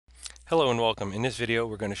Hello and welcome. In this video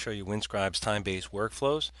we're going to show you Winscribe's time-based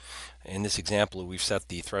workflows. In this example we've set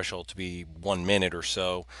the threshold to be 1 minute or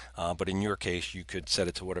so, but in your case you could set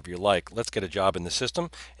it to whatever you like. Let's get a job in the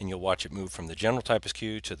system and you'll watch it move from the general typist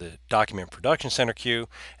queue to the document production center queue,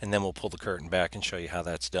 and then we'll pull the curtain back and show you how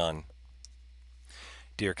that's done.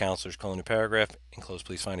 Dear counselors, : new paragraph, enclosed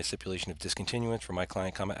please find a stipulation of discontinuance for my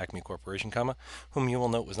client, Acme Corporation, whom you will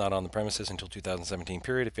note was not on the premises until 2017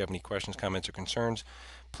 period. If you have any questions, comments, or concerns,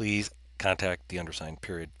 please contact the undersigned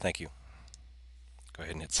period. Thank you. Go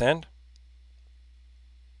ahead and hit send.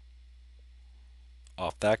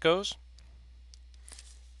 Off that goes.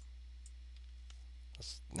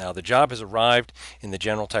 Now the job has arrived in the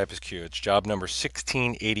general typist queue. It's job number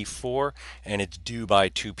 1684 and it's due by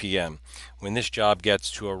 2 p.m. When this job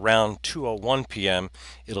gets to around 2:01 p.m.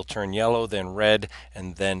 it'll turn yellow, then red,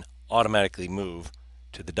 and then automatically move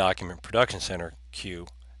to the document production center queue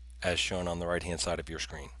as shown on the right hand side of your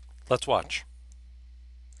screen. Let's watch.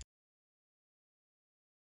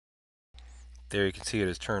 There you can see it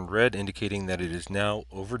has turned red, indicating that it is now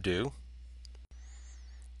overdue.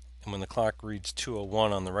 And when the clock reads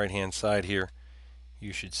 2:01 on the right hand side here,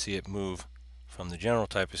 you should see it move from the general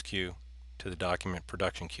typist queue to the document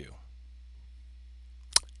production queue.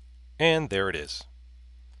 And there it is.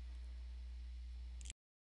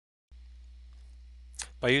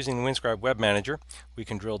 By using the Winscribe Web Manager, we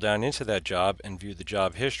can drill down into that job and view the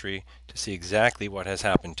job history to see exactly what has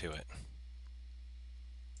happened to it.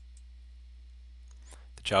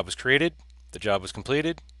 The job was created, the job was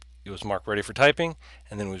completed, it was marked ready for typing,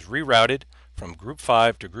 and then was rerouted from group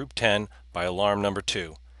 5 to group 10 by alarm number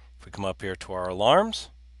 2. If we come up here to our alarms,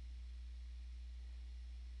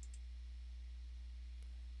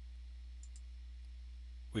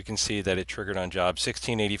 we can see that it triggered on job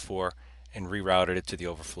 1684 and rerouted it to the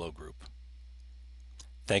overflow group.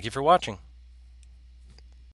 Thank you for watching.